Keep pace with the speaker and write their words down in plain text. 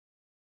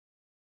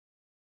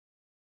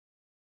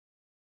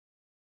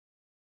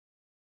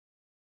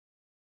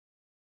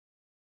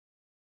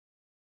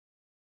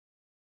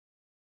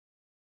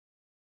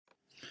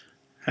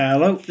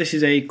Hello, this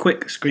is a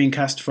quick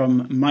screencast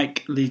from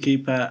Mike Lee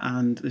Cooper,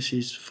 and this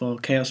is for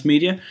Chaos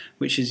Media,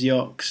 which is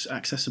York's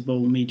accessible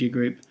media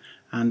group.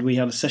 And we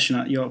had a session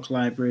at York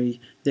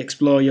Library, the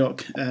Explore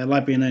York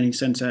Library and Learning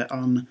Centre,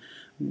 on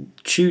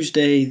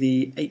Tuesday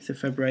the 8th of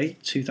February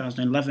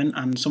 2011,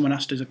 and someone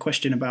asked us a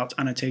question about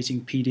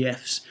annotating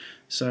PDFs.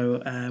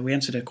 So we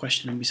answered a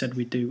question and we said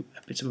we'd do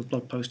a bit of a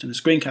blog post and a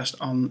screencast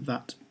on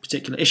that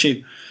particular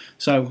issue.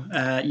 So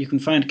you can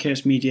find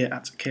Chaos Media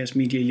at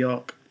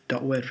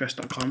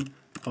chaosmediayork.wordpress.com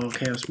or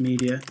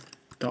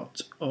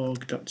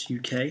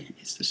chaosmedia.org.uk.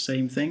 It's the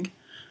same thing.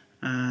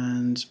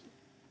 And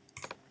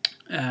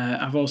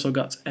I've also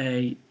got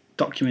a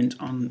document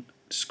on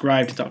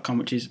scribed.com,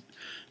 which is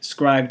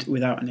scribed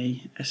without an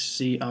E,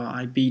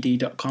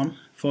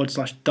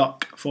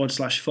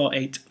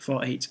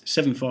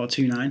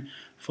 scribed.com/doc/48487429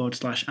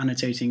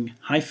 /annotating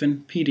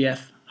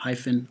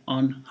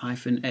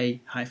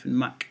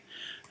 -pdf-on-a-mac.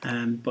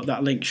 But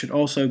that link should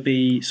also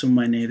be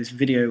somewhere near this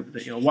video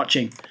that you're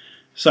watching.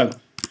 So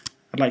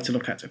I'd like to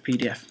look at a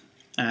PDF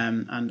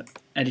and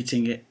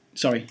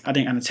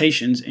adding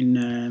annotations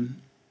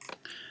in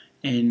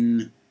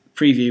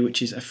Preview,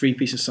 which is a free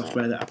piece of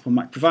software that Apple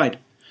Mac provide.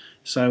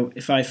 So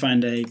if I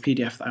find a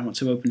PDF that I want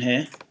to open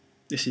here,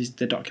 this is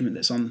the document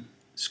that's on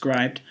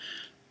Scribed,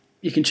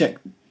 you can check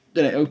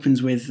that it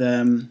opens with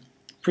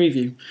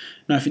Preview.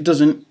 Now if it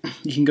doesn't,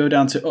 you can go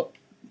down to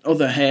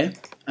Other here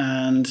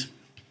and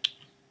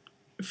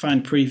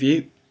find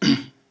Preview,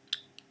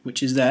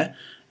 which is there,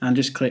 and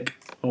just click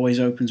Always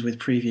Opens with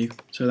Preview.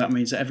 So that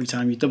means that every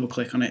time you double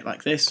click on it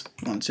like this,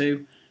 1,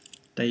 2,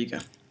 there you go.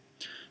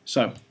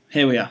 So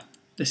here we are.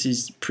 This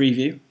is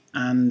Preview,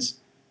 and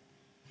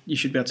you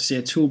should be able to see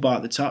a toolbar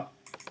at the top.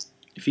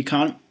 If you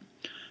can't,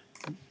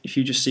 if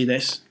you just see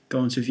this,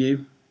 go into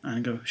View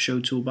and go Show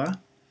Toolbar.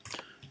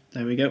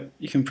 There we go.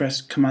 You can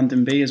press Command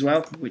and B as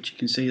well, which you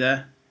can see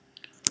there.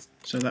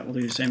 So that will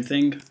do the same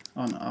thing,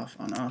 on, off,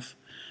 on, off.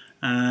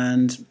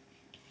 And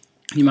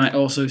you might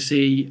also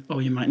see,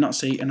 or you might not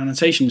see, an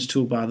annotations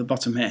toolbar at the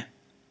bottom here.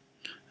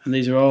 And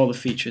these are all the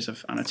features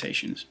of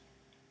annotations,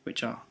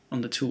 which are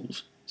under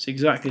Tools. It's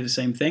exactly the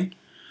same thing.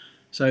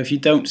 So if you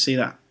don't see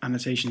that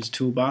annotations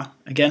toolbar,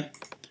 again,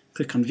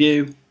 click on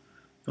View,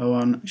 go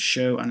on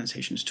Show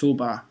Annotations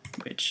Toolbar,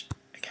 which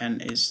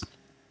again is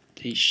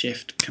the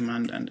Shift,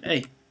 Command and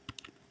A.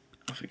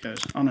 Off it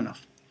goes, on and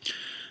off.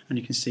 And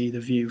you can see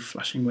the view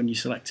flashing when you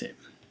select it.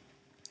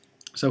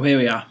 So here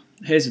we are.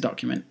 Here's a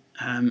document.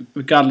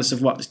 Regardless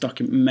of what this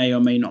document may or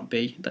may not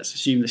be, let's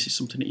assume this is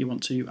something that you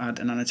want to add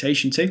an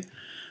annotation to.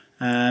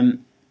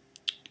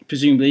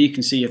 Presumably you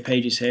can see your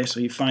pages here, so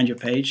you find your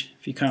page.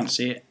 If you can't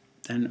see it,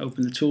 then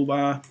open the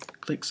toolbar,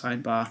 click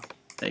Sidebar,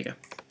 there you go.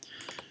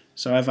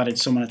 So I've added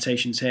some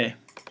annotations here.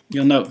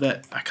 You'll note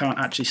that I can't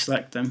actually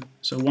select them,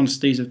 so once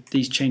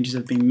these changes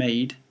have been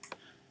made,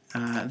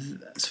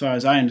 as far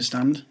as I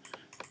understand,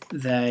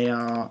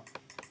 they're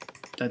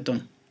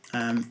done.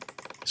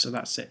 So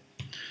that's it.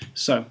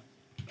 So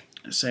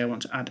let's say I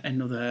want to add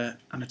another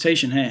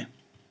annotation here.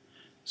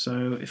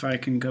 So if I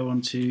can go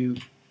on to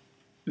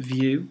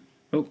View,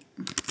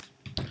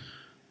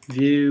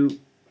 View,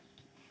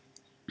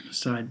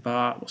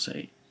 Sidebar, we'll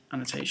say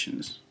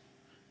Annotations.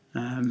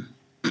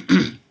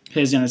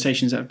 Here's the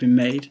annotations that have been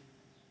made.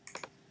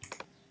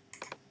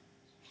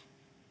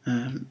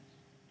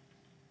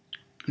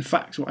 In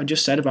fact, what I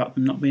just said about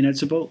them not being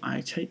editable,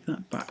 I take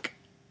that back.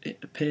 It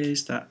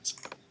appears that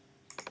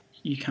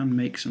you can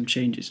make some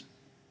changes.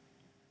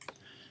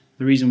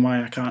 The reason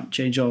why I can't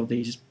change all of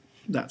these is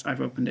that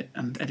I've opened it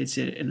and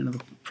edited it in another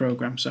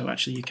program, so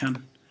actually you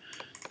can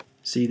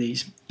see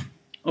these.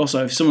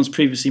 Also, if someone's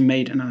previously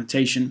made an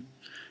annotation,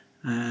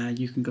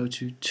 you can go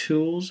to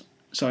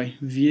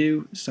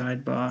View,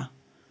 Sidebar,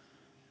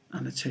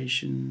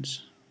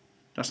 Annotations.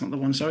 That's not the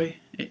one,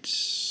 sorry.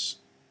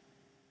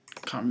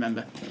 Can't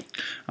remember.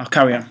 I'll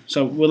carry on.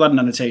 So we'll add an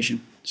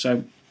annotation.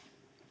 So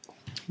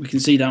we can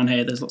see down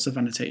here there's lots of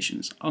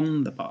annotations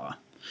on the bar.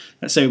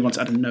 Let's say we want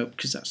to add a note,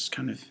 because that's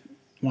kind of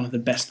one of the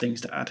best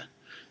things to add.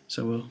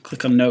 So we'll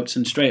click on Notes,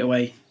 and straight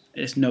away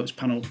this Notes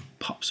panel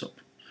pops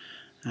up.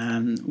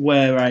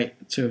 Were I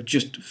to have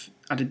just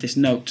added this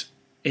note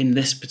in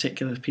this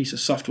particular piece of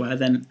software,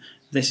 then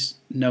this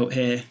note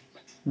here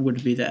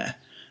would be there.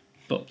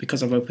 But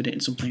because I've opened it in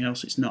something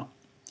else, it's not.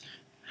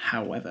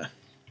 However,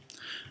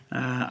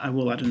 I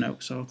will add a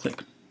note, so I'll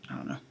click, I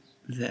don't know,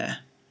 there,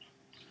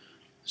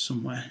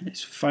 somewhere.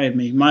 It's fired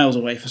me miles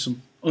away for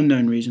some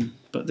unknown reason,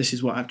 but this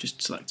is what I've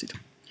just selected.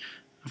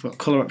 I've got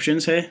colour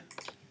options here.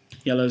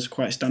 Yellow's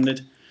quite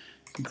standard.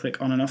 You can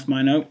click on and off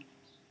my note.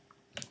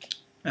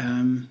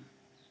 In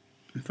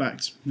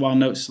fact, while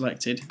note's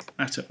selected,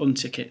 I have to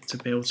untick it to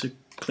be able to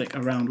click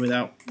around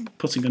without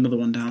putting another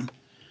one down.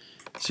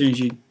 As soon as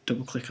you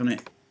double click on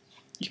it,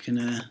 you can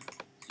it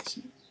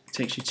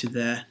takes you to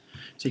there.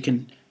 So you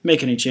can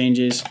make any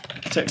changes,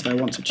 text I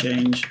want to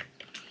change,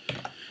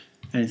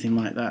 anything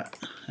like that.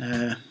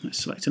 Let's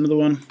select another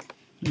one,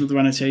 another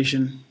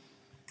annotation.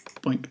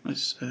 Boink.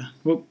 Let's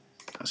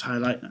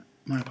highlight.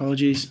 My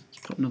apologies.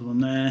 Let's put another one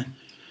there.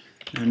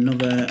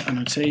 Another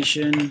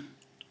annotation.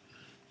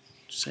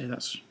 say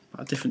that's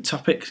about a different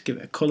topic, give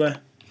it a colour.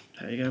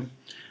 There you go.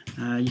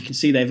 You can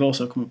see they've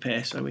also come up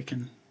here, so we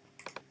can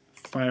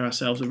fire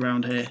ourselves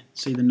around here,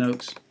 see the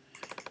notes.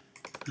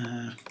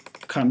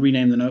 Can't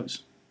rename the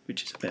notes,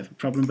 which is a bit of a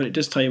problem, but it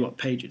does tell you what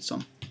page it's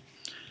on.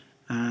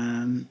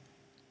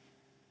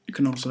 You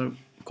can also,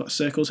 we've got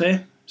circles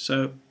here,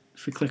 so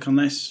if we click on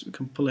this, we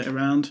can pull it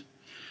around.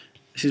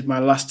 This is my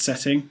last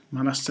setting.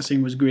 My last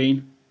setting was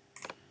green,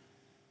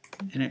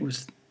 and it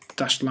was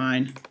dashed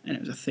line, and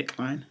it was a thick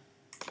line.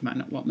 You might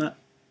not want that.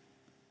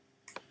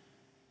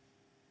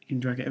 You can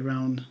drag it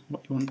around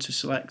what you want to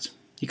select.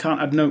 You can't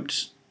add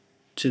notes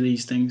to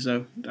these things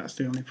though, that's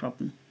the only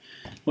problem.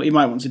 What you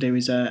might want to do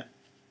is add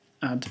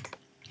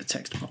a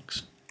text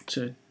box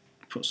to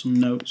put some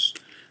notes.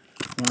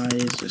 Why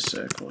is the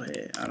circle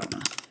here? I don't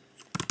know.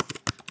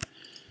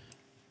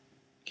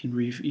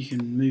 You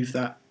can move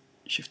that,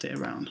 shift it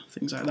around,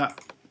 things like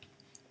that.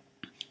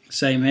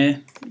 Same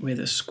here with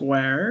a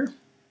square.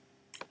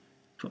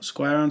 Put a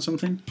square on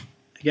something.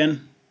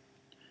 Again,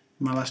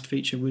 my last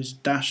feature was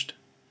dashed.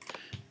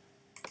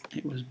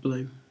 It was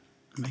blue.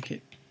 Make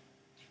it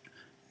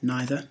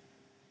neither.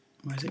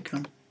 Where's it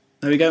gone?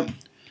 There we go.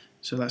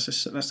 So that's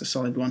the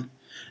solid one.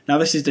 Now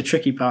this is the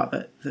tricky part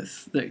that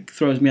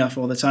throws me off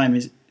all the time.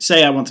 Is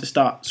say I want to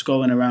start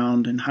scrolling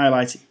around and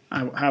I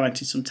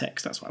highlighted some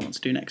text. That's what I want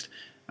to do next.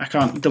 I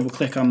can't double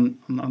click on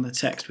the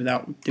text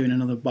without doing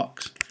another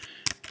box,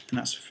 and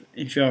that's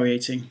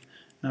infuriating.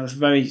 Now there's a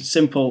very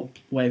simple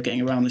way of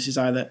getting around this is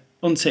either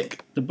untick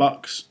the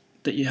box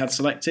that you had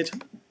selected,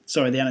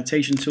 sorry, the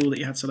annotation tool that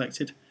you had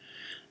selected,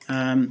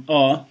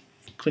 or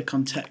click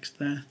on text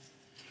there,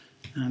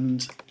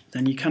 and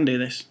then you can do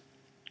this.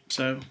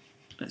 So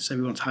let's say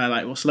we want to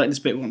highlight. We'll select this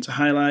bit we want to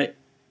highlight.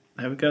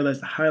 There we go. There's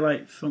the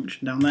highlight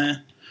function down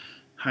there.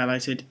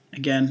 Highlighted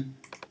again.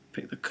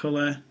 Pick the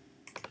colour.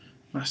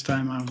 Last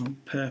time I was on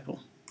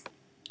purple.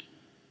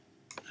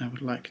 I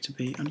would like to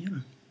be on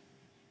yellow.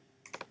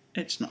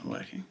 It's not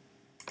working.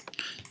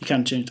 You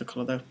can change the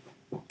colour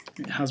though.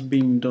 It has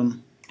been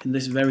done in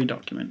this very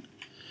document,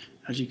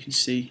 as you can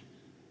see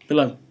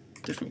below.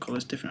 Different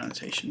colours, different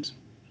annotations.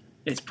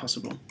 It's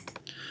possible.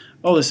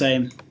 All the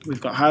same, we've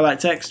got highlight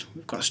text,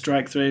 we've got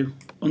strike through,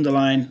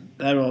 underline,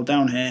 they're all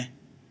down here,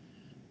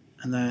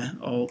 and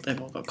they've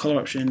all got colour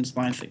options,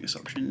 line thickness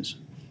options,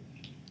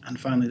 and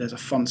finally there's a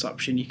fonts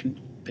option. You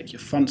can pick your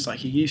fonts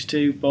like you used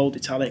to, bold,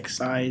 italic,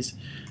 size,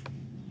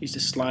 use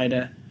the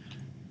slider,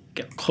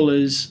 get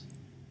colours,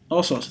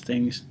 all sorts of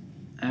things.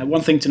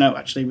 One thing to note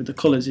actually with the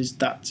colours is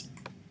that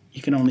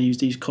you can only use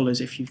these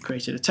colours if you've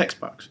created a text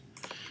box.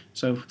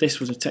 So this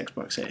was a text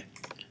box here.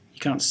 You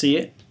can't see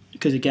it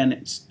because again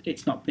it's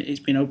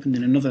been opened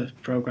in another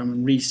program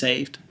and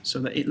resaved so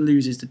that it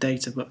loses the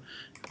data, but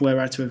were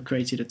I to have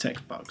created a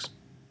text box,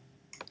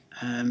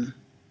 who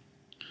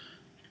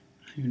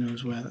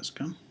knows where that's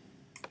gone.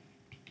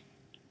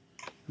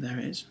 There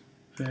it is.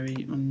 Very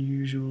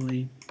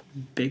unusually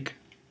big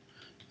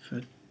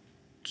for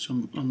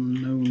some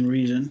unknown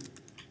reason.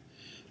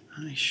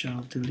 I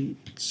shall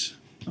delete,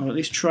 or at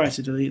least try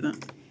to delete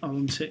that. I'll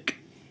untick,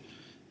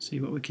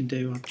 see what we can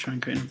do. I'll try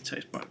and create another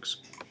text box.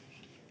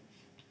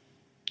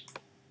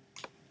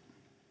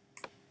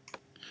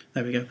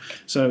 There we go.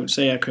 So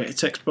say I create a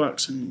text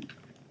box and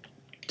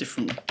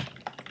different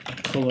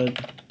coloured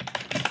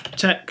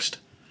text.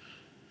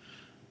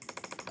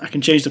 I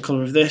can change the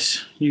colour of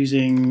this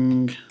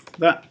using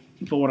that,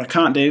 but what I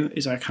can't do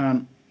is I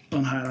can't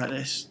unhighlight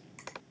this.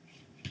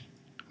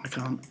 I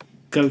can't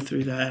go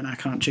through there and I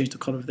can't change the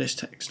colour of this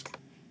text.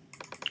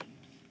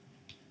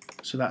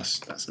 So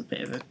that's a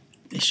bit of an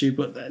issue,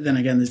 but then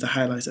again there's the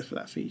highlighter for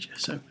that feature,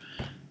 so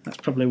that's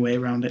probably a way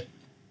around it.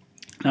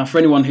 Now for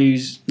anyone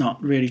who's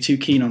not really too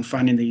keen on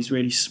finding these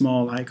really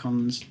small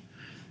icons,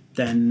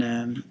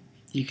 then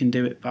you can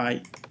do it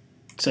by,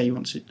 say you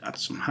want to add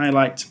some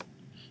highlight.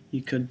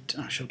 You could,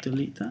 I shall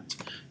delete that.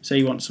 So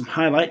you want some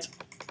highlight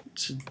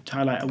to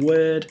highlight a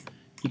word.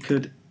 You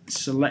could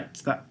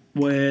select that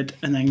word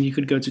and then you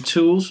could go to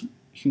Tools,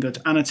 you can go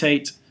to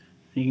Annotate,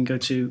 and you can go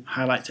to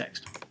Highlight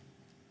Text.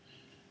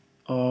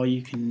 Or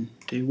you can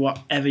do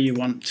whatever you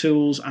want.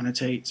 Tools,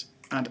 Annotate,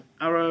 add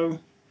arrow.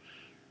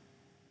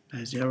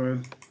 There's the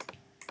arrow.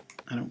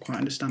 I don't quite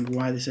understand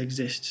why this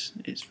exists.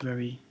 It's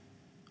very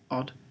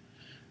odd.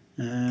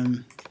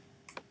 And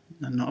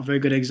not a very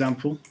good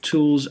example.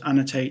 Tools,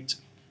 Annotate,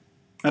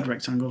 add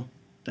rectangle.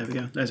 There we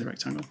go, there's a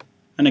rectangle.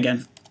 And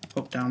again,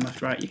 up, down,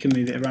 left, right, you can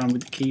move it around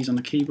with the keys on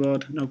the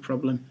keyboard, no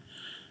problem.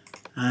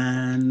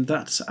 And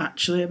that's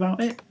actually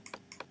about it.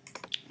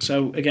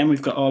 So again,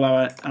 we've got all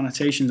our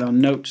annotations, our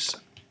notes,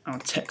 our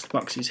text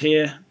boxes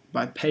here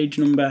by page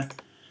number.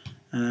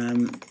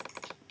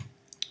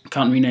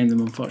 Can't rename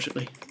them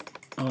unfortunately,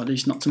 or at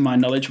least not to my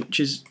knowledge, which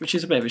is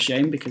a bit of a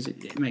shame because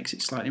it makes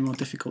it slightly more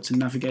difficult to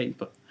navigate,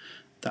 but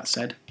that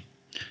said,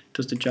 it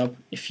does the job.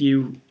 If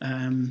you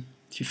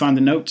find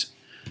the note,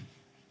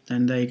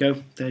 then there you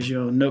go. There's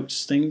your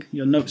notes thing,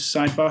 your notes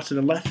sidebar to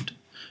the left,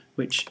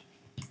 which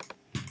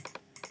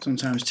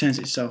sometimes turns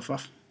itself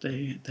off. There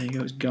you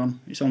go, it's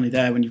gone. It's only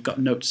there when you've got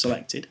notes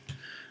selected.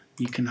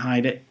 you can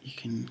hide it. You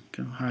can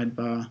go hide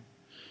bar,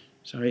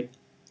 sorry,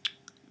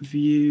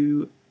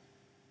 view,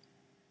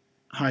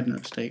 hide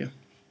notes, there you go.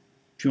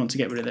 If you want to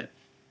get rid of it,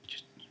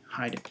 just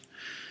hide it.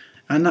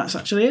 And that's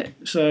actually it.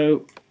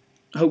 So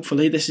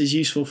hopefully this is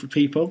useful for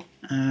people.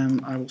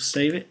 I will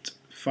save it,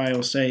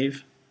 file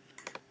save.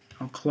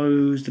 I'll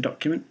close the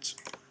document.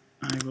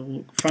 I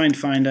will find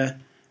Finder,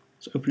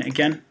 let's open it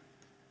again,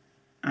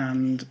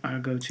 and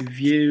I'll go to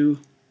View,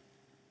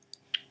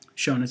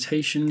 Show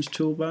Annotations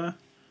toolbar,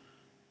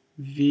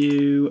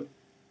 View,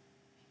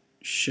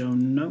 Show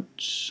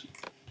Notes.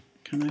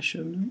 Can I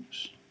show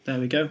notes? There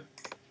we go.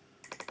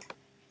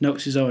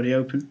 Notes is already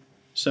open.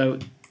 So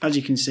as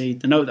you can see,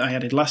 the note that I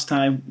added last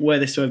time, were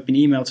this to have been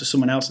emailed to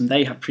someone else and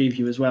they had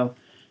preview as well,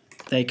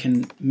 they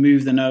can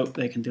move the note,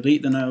 they can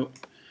delete the note,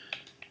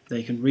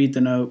 they can read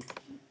the note,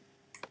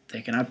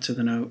 they can add to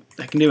the note,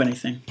 they can do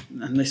anything.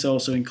 And this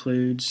also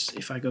includes,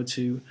 if I go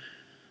to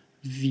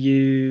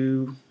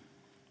View,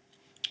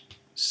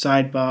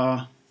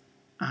 Sidebar,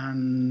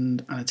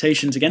 and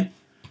Annotations again,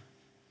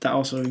 that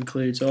also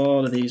includes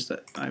all of these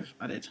that I've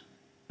added.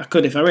 I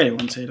could, if I really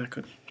wanted, I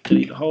could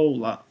delete the whole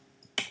lot.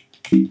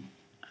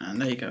 And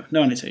there you go,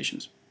 no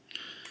annotations.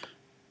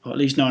 Or at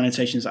least no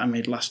annotations that I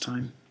made last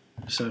time.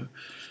 So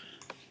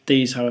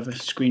these, however,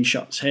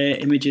 screenshots here,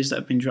 images that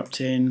have been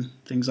dropped in,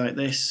 things like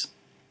this.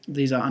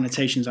 These are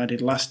annotations I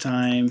did last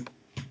time.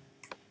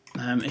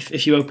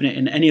 If you open it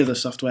in any other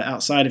software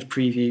outside of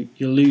Preview,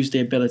 you'll lose the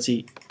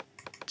ability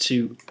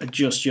to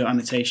adjust your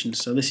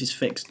annotations. So this is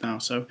fixed now.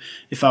 So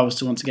if I was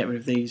to want to get rid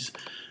of these,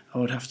 I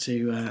would have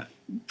to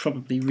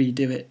probably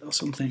redo it or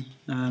something.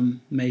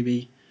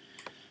 Maybe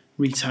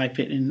retype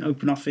it in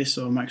OpenOffice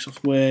or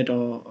Microsoft Word,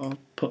 or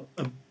put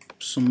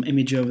some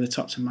image over the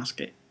top to mask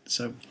it.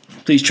 So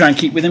please try and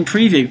keep within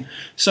Preview.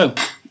 So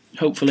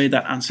hopefully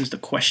that answers the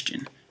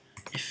question.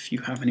 If you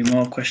have any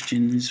more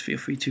questions, feel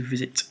free to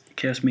visit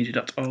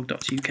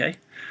khaozmedia.org.uk.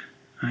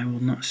 I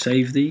will not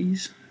save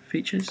these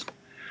features.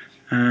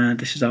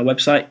 This is our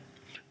website.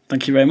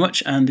 Thank you very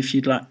much, and if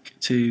you'd like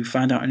to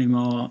find out any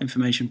more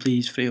information,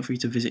 please feel free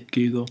to visit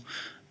Google.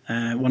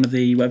 One of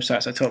the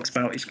websites I talked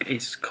about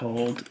is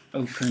called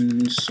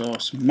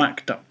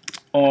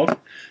opensourcemac.org.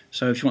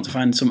 So if you want to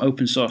find some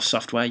open source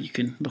software, you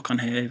can look on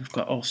here. We've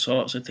got all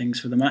sorts of things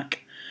for the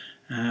Mac.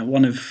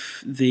 One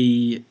of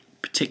the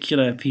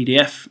particular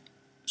PDF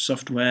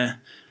software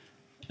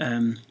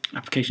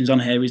applications on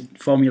here is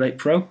Formulate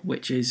Pro,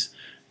 which is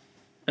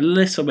a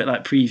little bit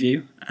like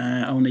Preview,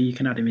 only you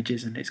can add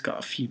images and it's got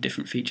a few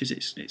different features.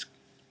 It's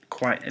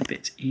quite a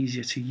bit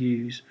easier to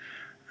use.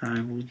 I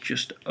will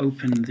just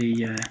open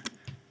the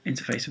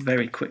interface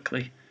very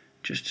quickly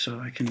just so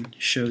I can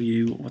show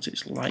you what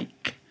it's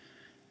like.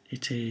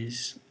 It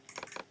is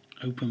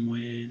open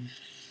with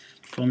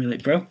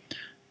Formulate Pro.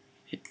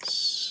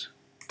 It's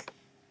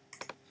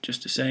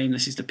just the same.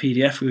 This is the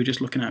PDF we were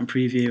just looking at in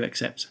Preview,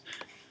 except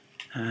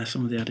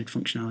some of the added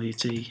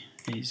functionality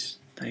is,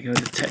 there you go,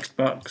 the text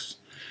box.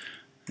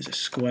 There's a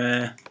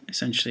square,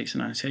 essentially it's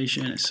an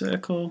annotation, a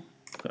circle,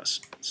 got a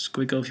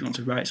squiggle if you want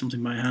to write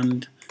something by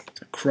hand,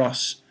 it's a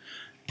cross,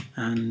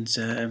 and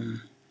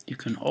you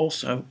can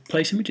also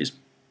place images.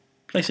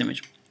 Place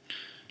image.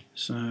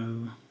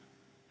 So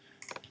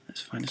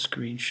let's find a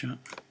screenshot.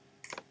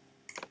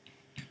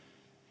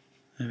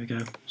 There we go.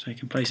 So you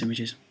can place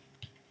images.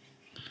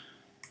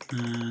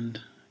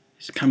 And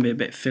this can be a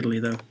bit fiddly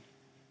though.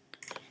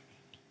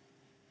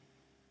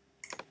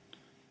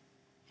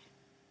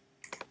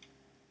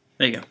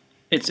 There you go.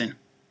 It's in.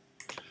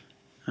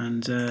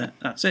 And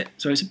that's it.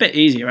 So it's a bit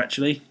easier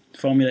actually,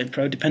 Formulate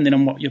Pro, depending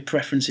on what your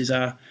preferences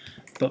are.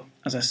 But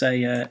as I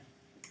say,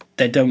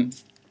 the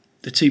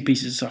two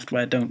pieces of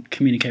software don't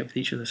communicate with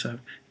each other, so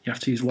you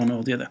have to use one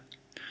or the other.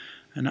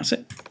 And that's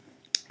it.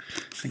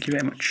 Thank you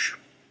very much.